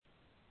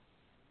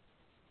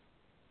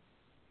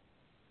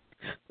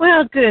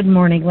Well, good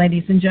morning,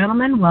 ladies and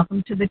gentlemen.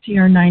 Welcome to the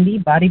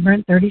TR90 Body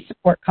Burn 30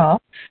 support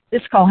call.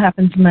 This call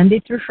happens Monday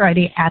through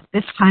Friday at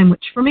this time,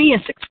 which for me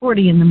is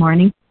 6:40 in the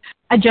morning.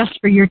 Adjust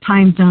for your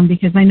time zone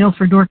because I know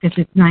for Dorcas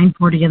it's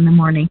 9:40 in the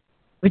morning,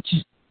 which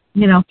is,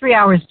 3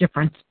 hours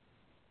difference.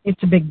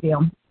 It's a big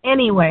deal.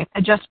 Anyway,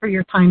 adjust for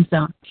your time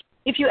zone.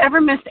 If you ever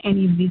miss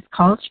any of these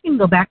calls, you can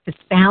go back to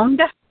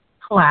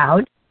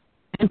SoundCloud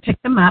and pick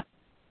them up.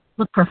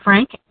 Look for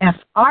Frank,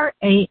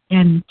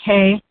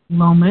 F-R-A-N-K,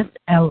 Lomas,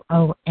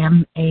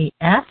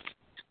 L-O-M-A-S.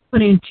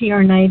 Put in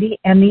TR90,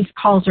 and these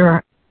calls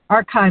are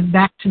archived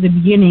back to the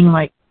beginning,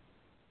 like,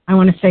 I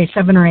want to say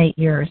 7 or 8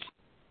 years.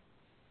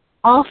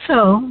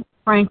 Also,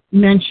 Frank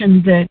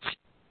mentioned that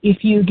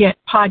if you get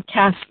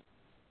podcasts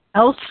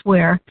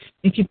elsewhere,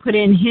 if you put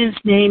in his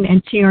name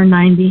and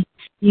TR90,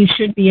 you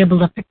should be able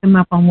to pick them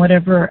up on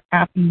whatever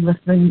app you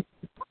listen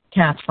to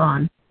podcasts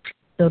on.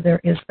 So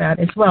there is that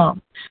as well.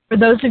 For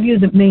those of you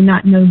that may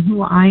not know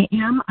who I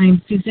am,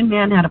 I'm Susan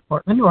Mann out of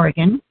Portland,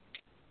 Oregon.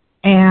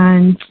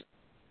 And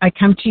I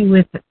come to you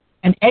with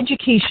an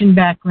education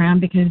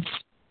background because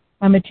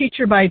I'm a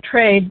teacher by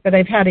trade, but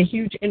I've had a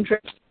huge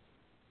interest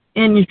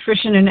in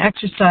nutrition and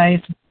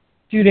exercise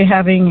due to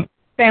having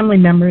family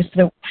members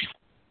that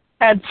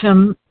had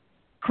some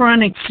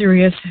chronic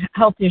serious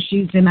health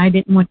issues, and I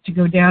didn't want to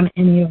go down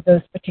any of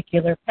those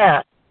particular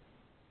paths.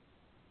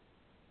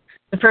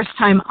 The first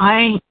time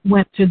I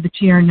went through the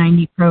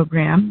TR90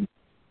 program,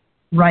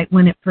 right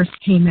when it first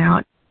came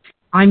out,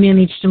 I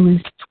managed to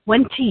lose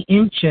 20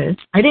 inches.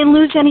 I didn't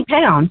lose any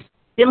pounds,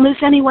 didn't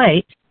lose any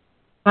weight,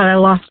 but I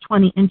lost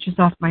 20 inches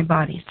off my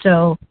body.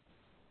 So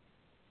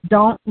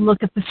don't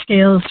look at the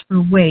scales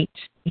for weight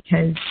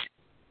because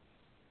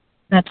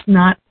that's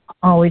not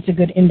always a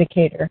good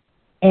indicator.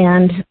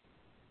 And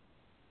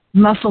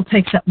muscle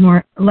takes up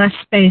less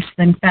space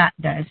than fat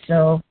does,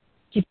 so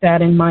keep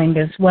that in mind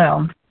as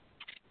well.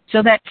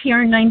 So that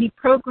TR90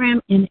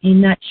 program in a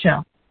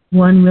nutshell: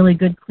 1 really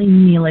good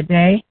clean meal a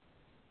day,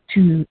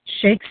 2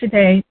 shakes a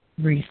day,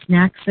 3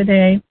 snacks a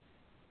day,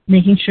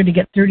 making sure to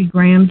get 30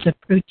 grams of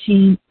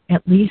protein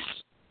at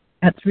least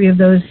at 3 of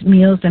those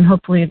meals, and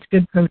hopefully it's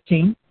good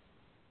protein.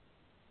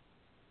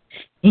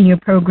 In your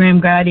program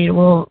guide, it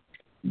will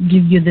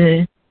give you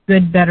the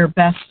good, better,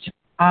 best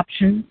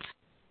options,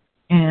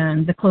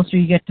 and the closer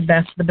you get to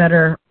best, the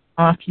better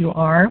off you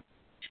are.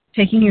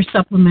 Taking your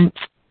supplements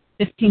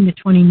 15 to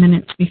 20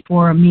 minutes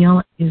before a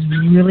meal is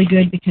really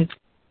good because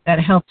that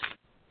helps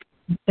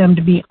them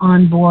to be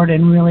on board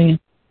and really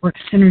work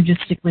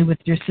synergistically with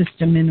your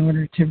system in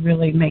order to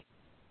really make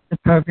the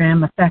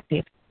program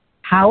effective.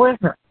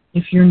 However,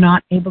 if you're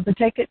not able to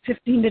take it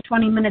 15 to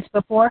 20 minutes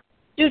before,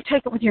 do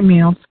take it with your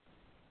meals.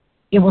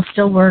 It will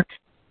still work.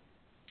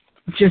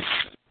 Just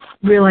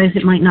realize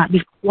it might not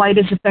be quite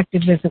as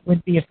effective as it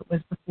would be if it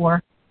was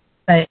before,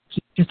 but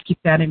just keep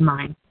that in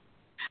mind.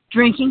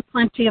 Drinking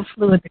plenty of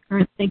fluid. The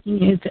current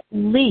thinking is at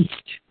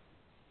least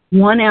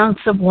 1 ounce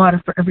of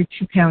water for every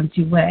 2 pounds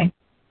you weigh.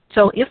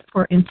 So if,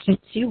 for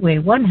instance, you weigh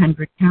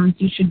 100 pounds,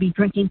 you should be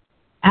drinking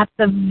at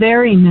the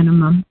very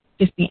minimum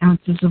 50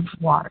 ounces of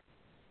water.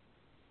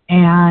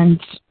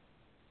 And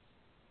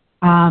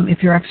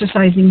if you're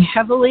exercising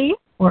heavily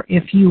or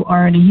if you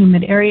are in a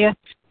humid area,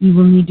 you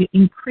will need to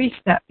increase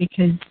that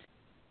because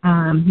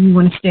you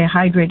want to stay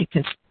hydrated,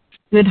 because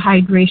good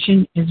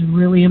hydration is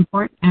really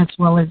important, as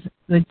well as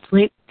good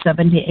sleep.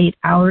 7 to 8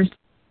 hours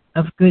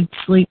of good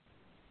sleep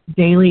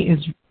daily is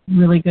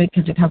really good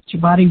because it helps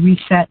your body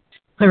reset,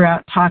 clear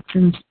out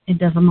toxins. It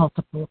does a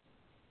multiple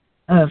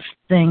of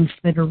things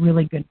that are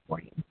really good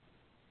for you.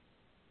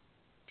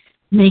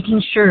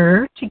 Making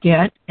sure to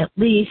get at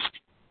least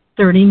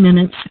 30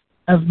 minutes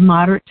of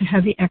moderate to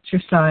heavy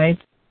exercise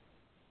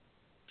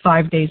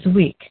 5 days a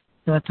week.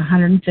 So that's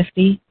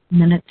 150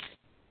 minutes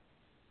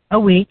a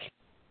week.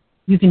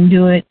 You can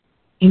do it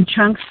in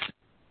chunks.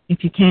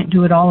 If you can't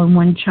do it all in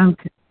one chunk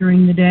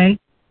during the day,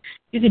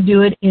 you could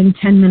do it in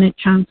 10-minute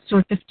chunks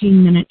or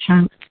 15-minute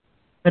chunks,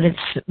 but it's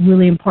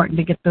really important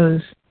to get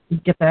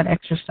that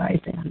exercise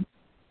in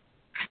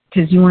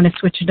because you want to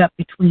switch it up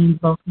between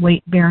both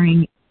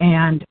weight-bearing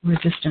and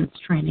resistance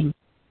training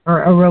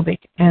or aerobic,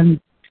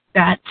 and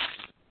that's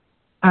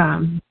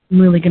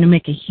really going to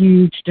make a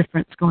huge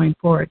difference going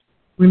forward.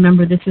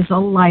 Remember, this is a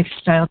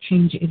lifestyle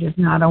change. It is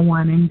not a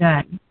one and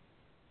done.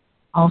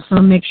 Also,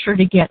 make sure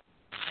to get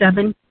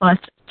 7+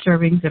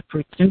 servings of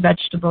fruits and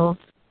vegetables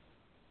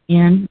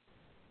in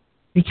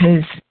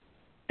because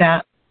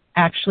that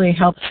actually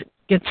helps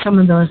get some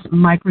of those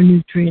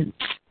micronutrients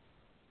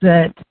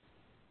that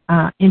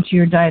into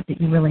your diet that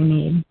you really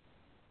need.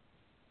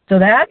 So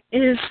that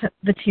is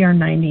the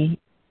TR90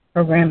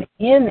 program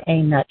in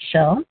a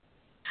nutshell.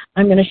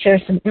 I'm going to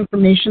share some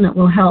information that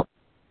will help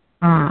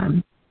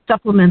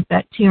supplement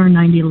that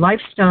TR90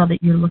 lifestyle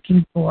that you're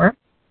looking for.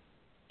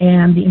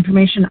 And the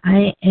information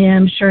I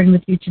am sharing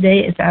with you today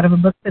is out of a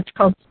book that's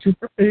called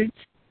Superfoods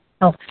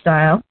Health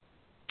Style: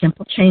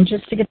 Simple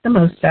Changes to Get the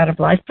Most Out of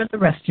Life for the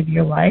Rest of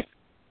Your Life.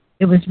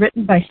 It was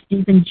written by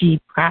Stephen G.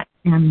 Pratt,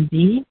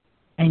 MD,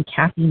 and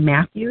Kathy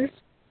Matthews.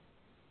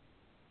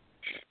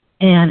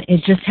 And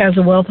it just has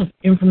a wealth of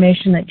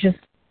information that just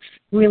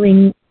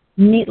really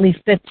neatly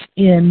fits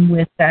in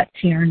with that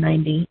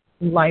TR90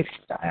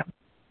 lifestyle.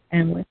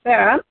 And with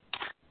that,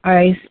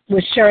 I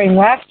was sharing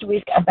last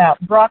week about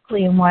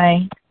broccoli and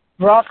why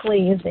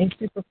broccoli is a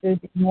superfood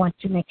that you want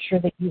to make sure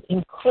that you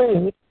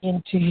include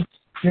into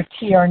your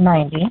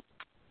TR90.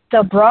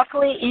 So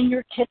broccoli in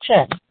your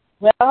kitchen.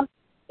 Well,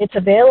 it's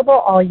available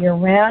all year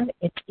round.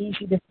 It's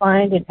easy to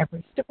find in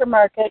every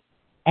supermarket.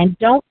 And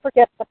don't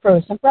forget the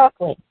frozen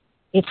broccoli.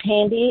 It's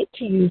handy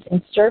to use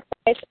in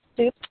stir-fries,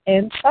 soups,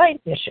 and side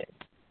dishes.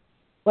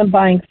 When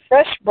buying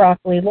fresh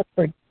broccoli, look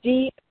for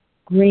deep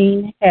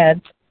green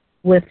heads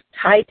with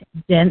tight,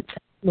 dense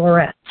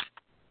florets.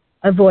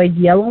 Avoid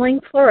yellowing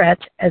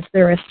florets as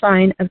they're a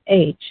sign of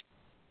age.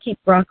 Keep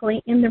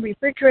broccoli in the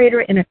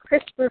refrigerator in a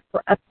crisper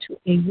for up to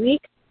a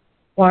week.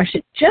 Wash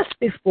it just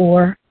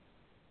before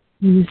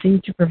using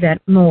to prevent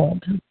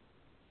mold.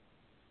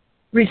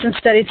 Recent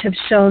studies have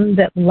shown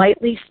that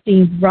lightly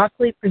steamed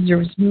broccoli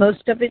preserves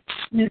most of its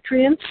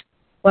nutrients,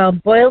 while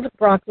boiled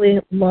broccoli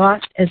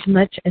lost as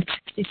much as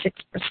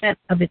 66%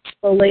 of its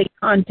folate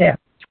content.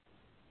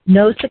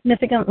 No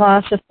significant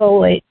loss of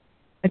folate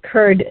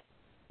occurred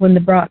when the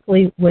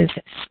broccoli was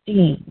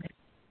steamed.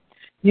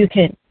 You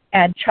can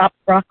add chopped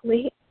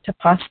broccoli to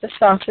pasta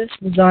sauces,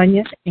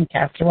 lasagnas, and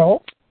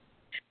casseroles.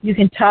 You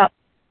can top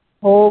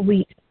whole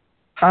wheat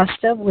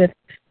pasta with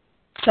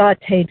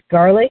sautéed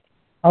garlic,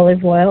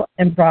 olive oil,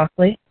 and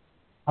broccoli,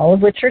 all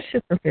of which are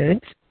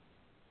superfoods.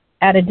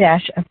 Add a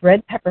dash of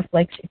red pepper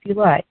flakes if you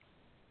like.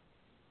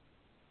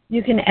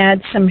 You can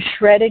add some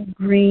shredded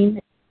green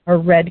or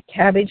red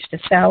cabbage to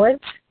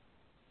salads.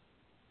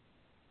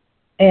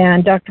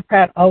 And Dr.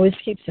 Pratt always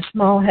keeps a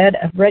small head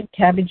of red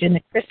cabbage in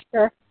the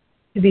crisper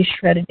to be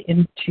shredded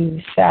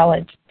into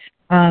salads.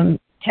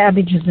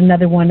 Cabbage is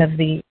another one of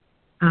the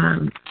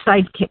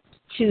sidekicks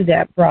to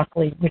that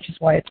broccoli, which is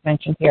why it's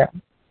mentioned here.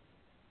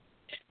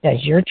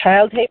 Does your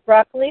child hate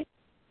broccoli?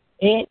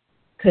 It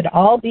could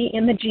all be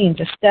in the genes.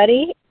 A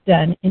study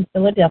done in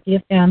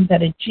Philadelphia found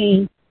that a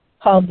gene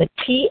called the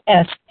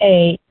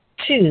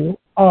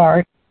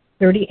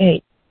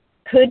TSA2R38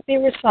 could be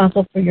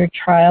responsible for your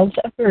child's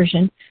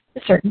aversion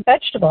to certain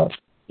vegetables.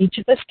 Each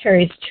of us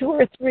carries 2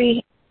 or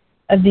 3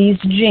 of these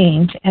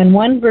genes, and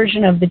one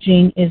version of the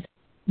gene is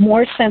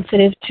more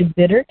sensitive to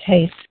bitter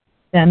tastes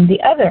than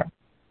the other.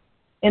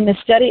 In the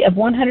study of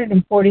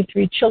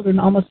 143 children,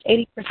 almost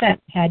 80%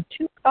 had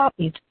 2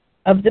 copies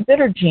of the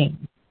bitter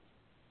gene.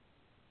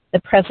 The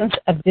presence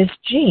of this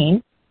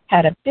gene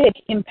had a big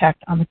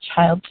impact on the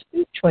child's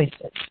food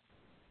choices.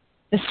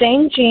 The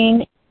same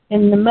gene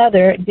in the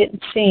mother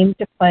didn't seem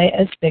to play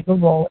as big a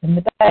role in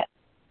the diet.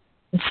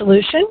 The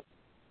solution?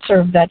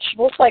 Serve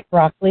vegetables like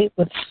broccoli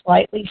with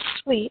slightly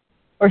sweet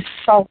or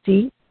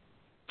salty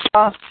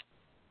sauce,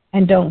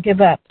 and don't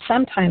give up.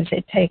 Sometimes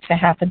it takes a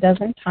half a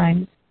dozen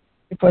times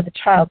before the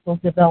child will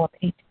develop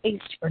a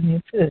taste for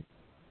new food.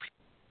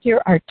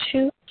 Here are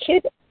 2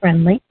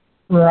 kid-friendly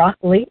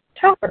broccoli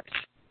toppers.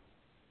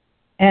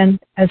 And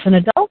as an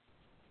adult,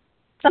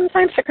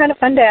 sometimes they're kind of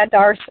fun to add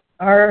to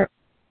our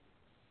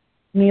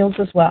meals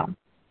as well.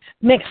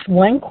 Mix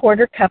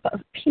 1/4 cup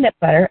of peanut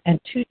butter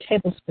and 2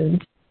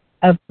 tablespoons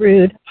of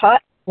brewed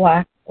hot,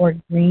 black, or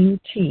green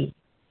tea.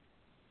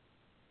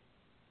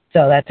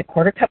 So that's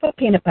 1/4 cup of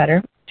peanut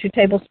butter, 2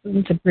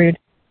 tablespoons of brewed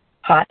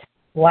hot,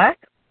 black,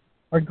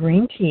 or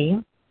green tea.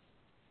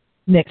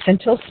 Mix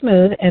until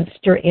smooth and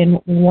stir in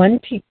 1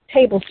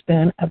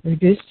 tablespoon of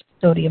reduced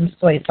sodium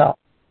soy salt.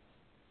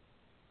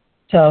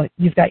 So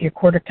you've got your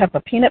 1/4 cup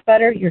of peanut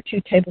butter, your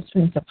 2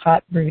 tablespoons of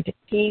hot brewed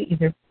tea,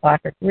 either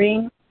black or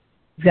green.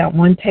 You've got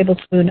 1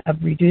 tablespoon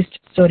of reduced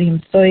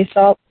sodium soy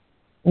salt,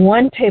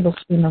 1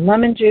 tablespoon of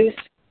lemon juice,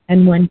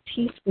 and 1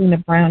 teaspoon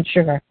of brown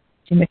sugar.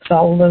 So you mix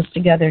all of those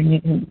together, and you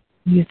can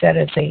use that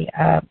as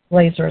a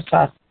blazer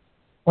sauce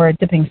or a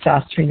dipping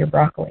sauce for your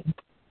broccoli.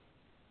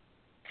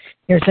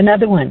 Here's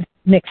another one.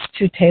 Mix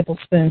 2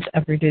 tablespoons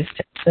of reduced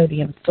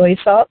sodium soy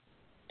salt,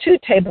 2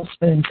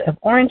 tablespoons of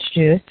orange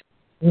juice,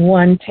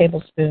 1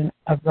 tablespoon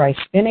of rice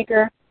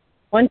vinegar,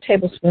 1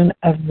 tablespoon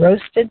of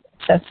roasted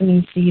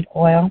sesame seed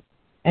oil,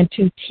 and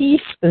 2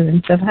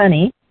 teaspoons of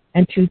honey,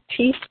 and 2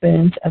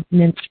 teaspoons of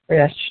minced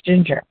fresh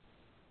ginger.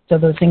 So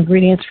those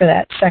ingredients for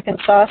that second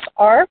sauce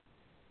are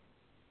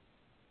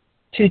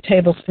 2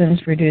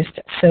 tablespoons reduced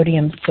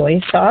sodium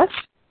soy sauce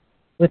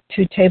with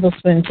 2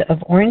 tablespoons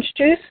of orange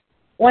juice,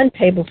 1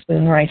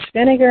 tablespoon rice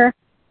vinegar,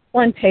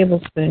 1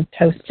 tablespoon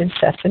toasted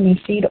sesame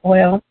seed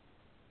oil,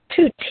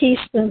 2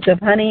 teaspoons of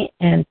honey,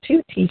 and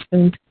 2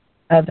 teaspoons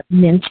of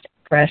minced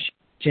fresh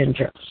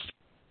ginger.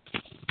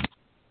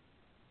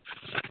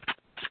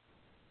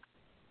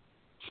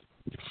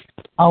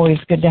 Always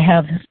good to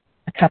have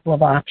a couple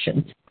of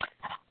options.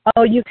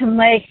 Oh, you can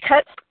lay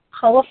cut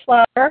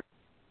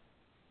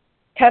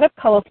up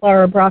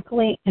cauliflower or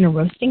broccoli in a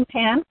roasting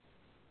pan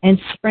and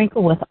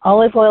sprinkle with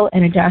olive oil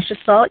and a dash of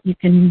salt. You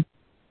can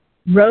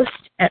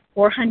roast at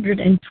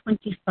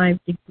 425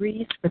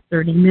 degrees for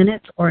 30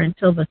 minutes or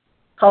until the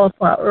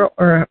cauliflower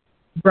or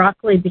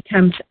broccoli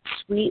becomes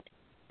sweet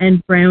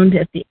and browned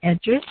at the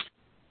edges.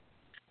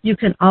 You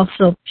can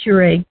also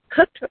puree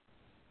cooked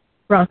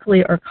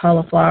broccoli or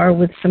cauliflower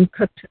with some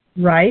cooked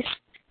rice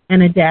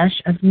and a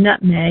dash of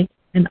nutmeg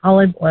and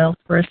olive oil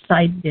for a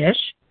side dish.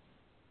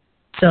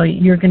 So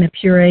you're going to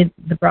puree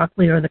the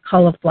broccoli or the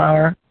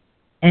cauliflower,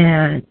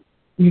 and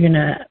you're going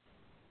to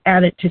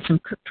add it to some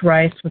cooked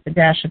rice with a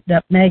dash of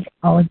nutmeg,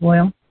 olive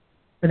oil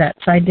for that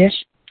side dish.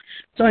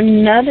 So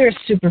another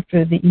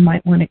superfood that you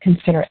might want to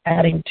consider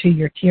adding to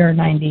your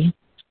TR90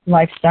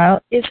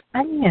 lifestyle is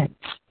onions.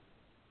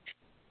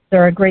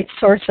 They're a great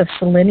source of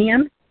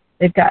selenium.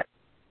 They've got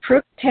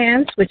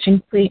fructans, which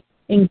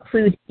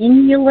include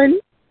inulin,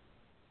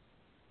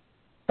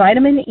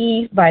 vitamin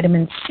E,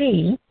 vitamin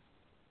C,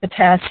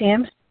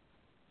 potassium,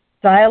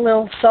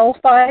 thionyl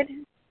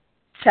sulfide,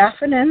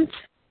 saponins,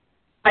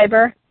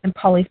 fiber, and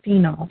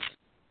polyphenols.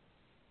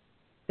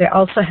 They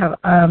also have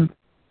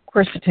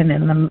quercetin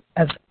in them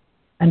as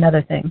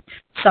another thing.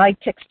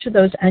 Sidekicks to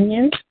those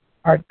onions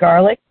are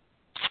garlic,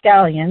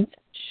 scallions,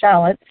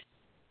 shallots,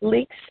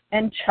 leeks,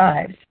 and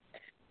chives.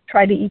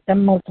 Try to eat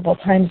them multiple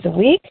times a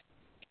week.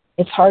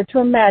 It's hard to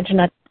imagine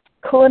a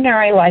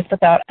culinary life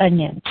without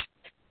onions.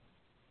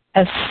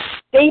 A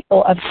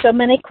staple of so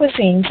many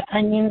cuisines,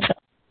 onions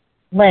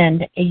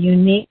lend a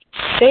unique,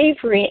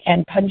 savory,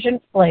 and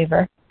pungent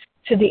flavor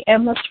to the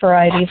endless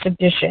varieties of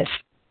dishes.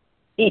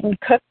 Eaten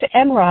cooked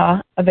and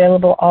raw,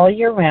 available all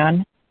year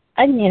round,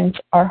 onions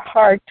are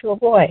hard to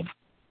avoid.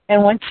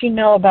 And once you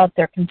know about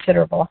their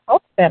considerable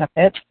health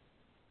benefits,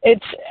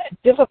 it's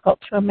difficult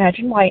to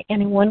imagine why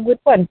anyone would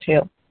want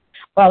to.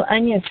 While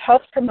onions'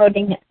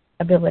 health-promoting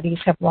abilities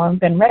have long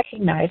been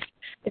recognized,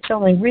 it's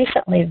only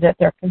recently that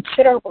their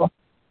considerable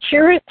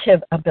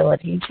curative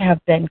abilities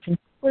have been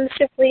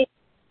conclusively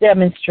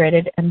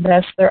demonstrated, and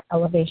thus their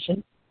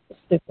elevation to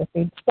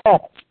superfood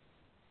status.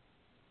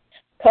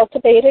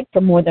 Cultivated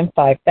for more than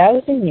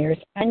 5,000 years,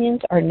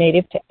 onions are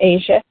native to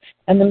Asia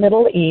and the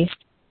Middle East.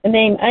 The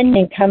name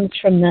onion comes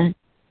from the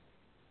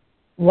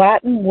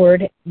Latin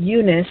word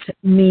unus,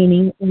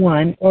 meaning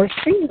one or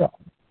single.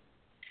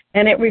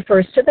 And it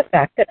refers to the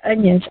fact that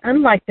onions,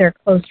 unlike their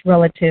close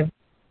relative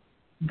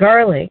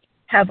garlic,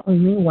 have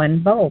only one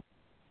bulb.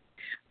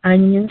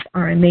 Onions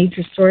are a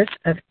major source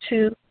of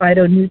two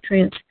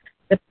phytonutrients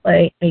that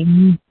play a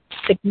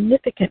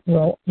significant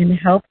role in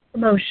health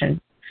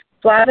promotion: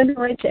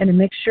 flavonoids and a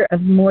mixture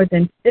of more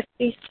than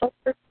 50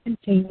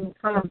 sulfur-containing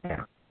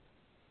compounds.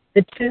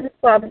 The two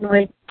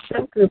flavonoid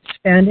subgroups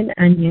found in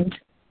onions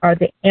are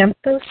the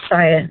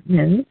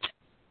anthocyanins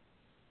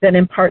that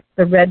impart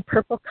the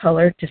red-purple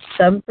color to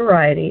some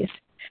varieties,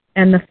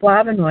 and the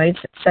flavonoids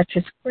such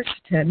as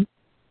quercetin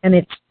and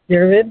its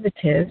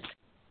derivatives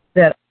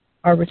that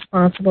are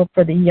responsible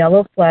for the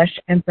yellow flesh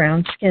and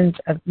brown skins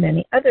of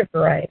many other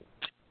varieties.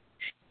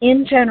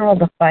 In general,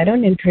 the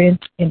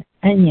phytonutrients in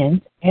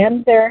onions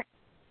and their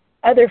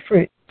other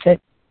fruits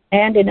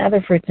and in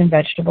other fruits and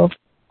vegetables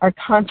are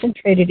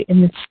concentrated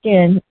in the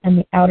skin and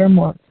the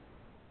outermost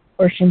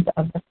portions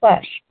of the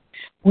flesh.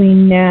 We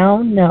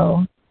now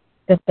know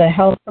that the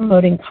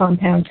health-promoting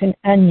compounds in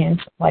onions,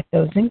 like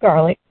those in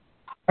garlic,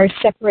 are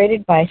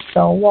separated by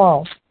cell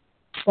walls.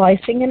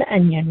 Slicing an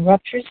onion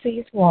ruptures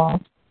these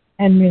walls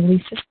and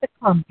releases the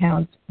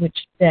compounds,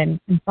 which then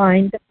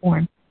combine to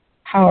form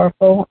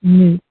powerful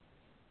new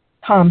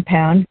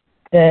compound,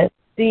 the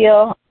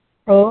thiopropanyl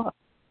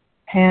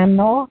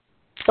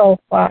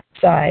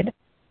sulfoxide.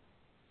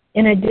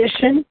 In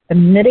addition to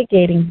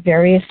mitigating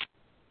various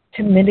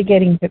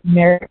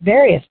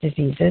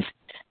diseases,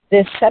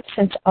 this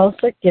substance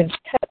also gives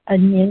cut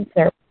onions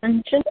their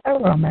pungent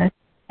aroma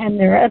and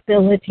their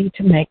ability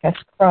to make us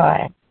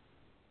cry.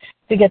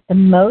 To get the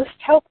most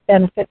health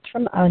benefits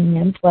from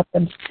onions, let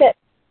them sit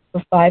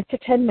for 5 to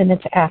 10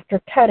 minutes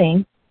after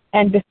cutting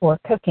and before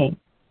cooking.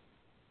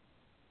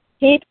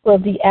 Heat will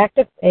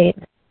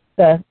deactivate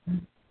the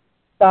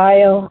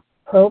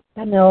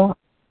thiopropanyl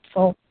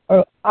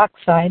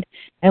oxide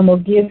and will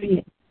give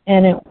you,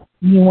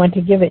 you want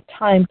to give it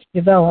time to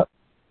develop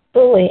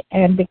fully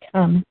and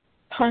become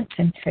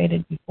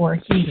concentrated before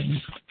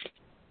heating.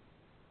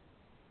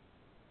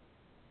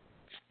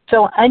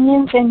 So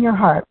onions in your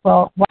heart.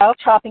 Well, while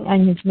chopping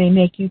onions may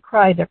make you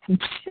cry, their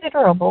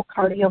considerable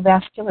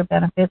cardiovascular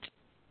benefits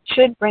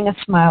should bring a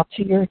smile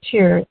to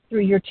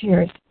through your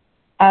tears.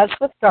 As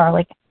with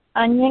garlic,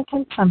 onion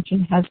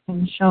consumption has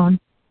been shown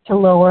to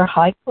lower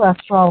high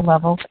cholesterol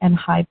levels and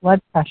high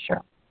blood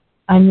pressure.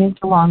 Onions,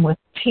 along with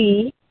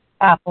tea,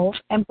 apples,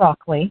 and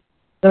broccoli,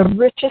 the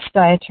richest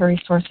dietary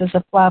sources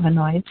of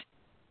flavonoids,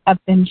 have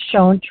been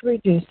shown to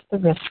reduce the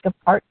risk of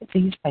heart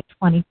disease by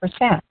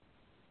 20%.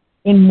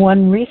 In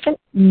one recent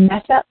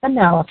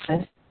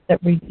meta-analysis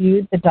that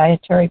reviewed the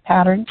dietary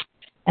patterns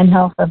and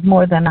health of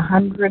more than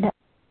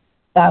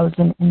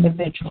 100,000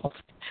 individuals.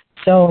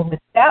 So with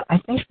that, I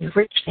think we've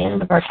reached the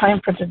end of our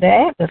time for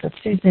today. This is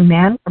Susan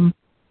Mann from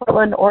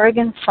Portland,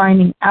 Oregon,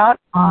 signing out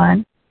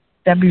on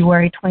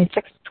February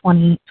 26,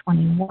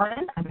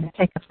 2021. I'm going to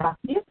take us off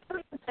mute so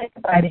we can say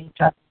goodbye to each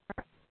other.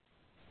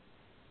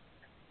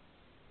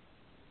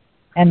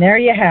 And there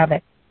you have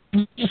it.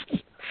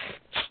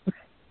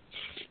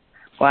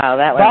 Wow,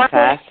 that went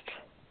fast.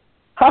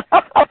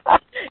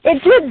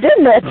 It did,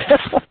 didn't it?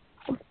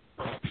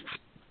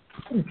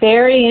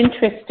 Very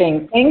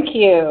interesting. Thank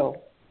you.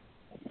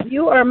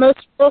 You are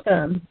most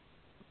welcome.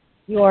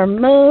 You are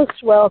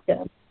most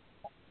welcome.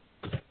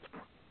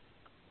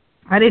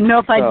 I didn't know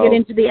if I'd get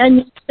into the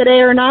onions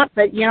today or not,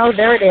 but,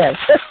 there it is.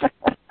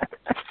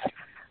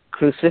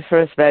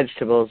 Cruciferous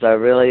vegetables are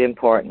really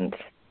important.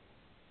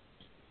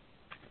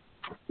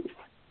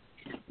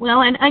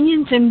 Well, and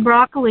onions and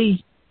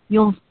broccoli,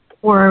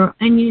 or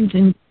onions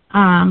and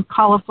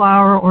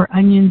cauliflower or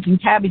onions and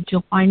cabbage,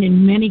 you'll find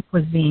in many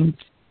cuisines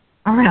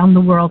around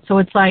the world. So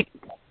it's like,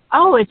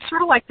 it's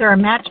sort of like they're a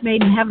match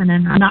made in heaven,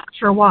 and I'm not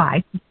sure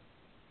why.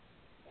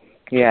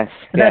 Yes,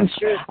 but yes. I'm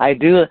sure. I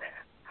do.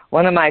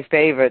 One of my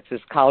favorites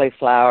is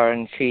cauliflower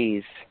and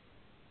cheese.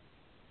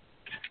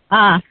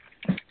 From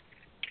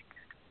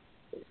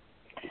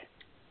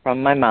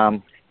my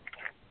mom.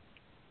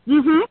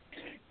 Mm-hmm.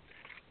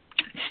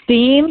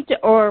 Steamed,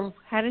 or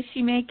how does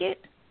she make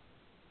it?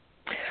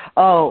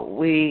 Oh,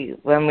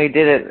 when we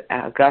did it,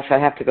 gosh, I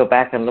have to go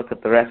back and look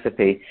at the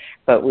recipe,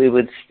 but we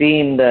would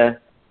steam the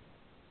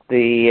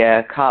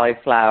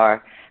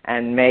cauliflower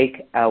and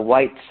make a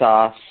white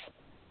sauce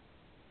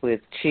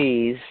with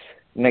cheese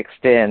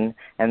mixed in,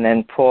 and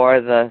then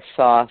pour the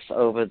sauce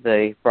over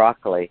the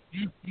broccoli.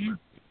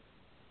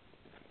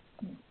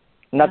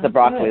 Not the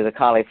broccoli, the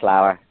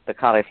cauliflower. The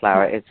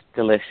cauliflower, it's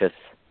delicious.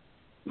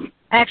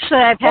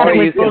 Actually, I've had it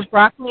with both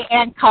broccoli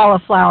and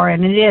cauliflower,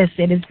 and it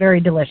is very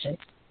delicious.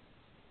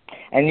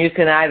 And you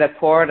can either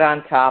pour it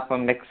on top or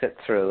mix it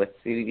through.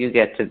 You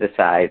get to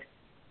decide.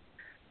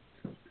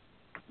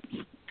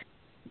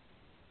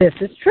 This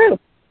is true.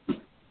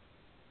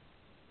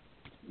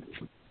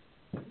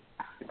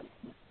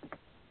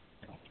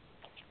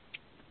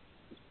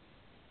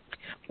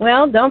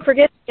 Well, don't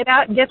forget to get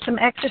out and get some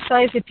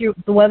exercise if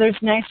the weather's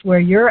nice where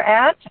you're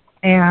at.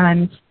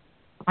 And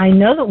I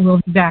know that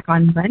we'll be back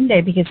on Monday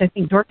because I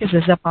think Dorcas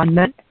is up on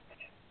Monday.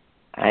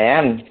 I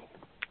am.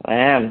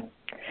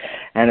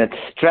 And it's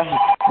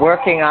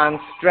working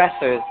on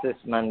stressors this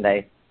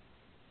Monday.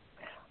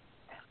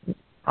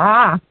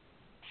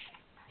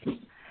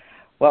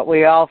 What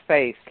we all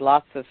face,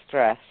 lots of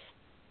stress.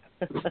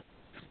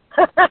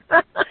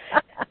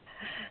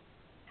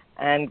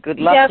 And good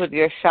luck with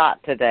your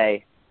shot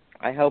today.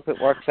 I hope it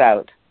works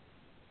out.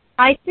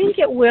 I think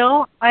it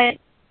will.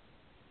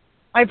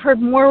 I've heard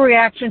more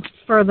reactions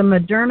for the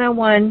Moderna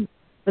one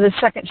for the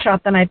second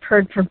shot than I've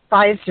heard for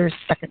Pfizer's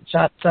second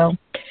shot.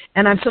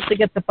 And I'm supposed to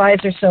get the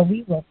Pfizer, so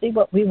we will see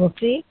what we will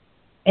see.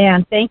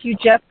 And thank you,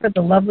 Jeff, for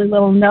the lovely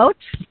little note.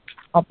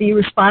 I'll be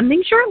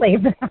responding shortly.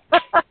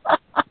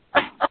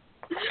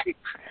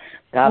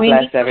 God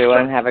bless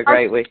everyone. Have a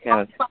great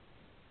weekend.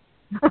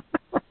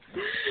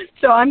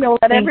 So I'm going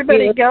to let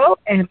everybody go,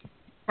 and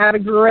have a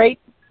great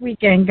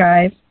weekend,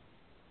 guys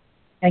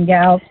and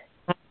gals.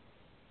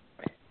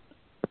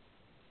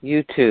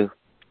 You too.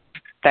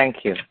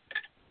 Thank you.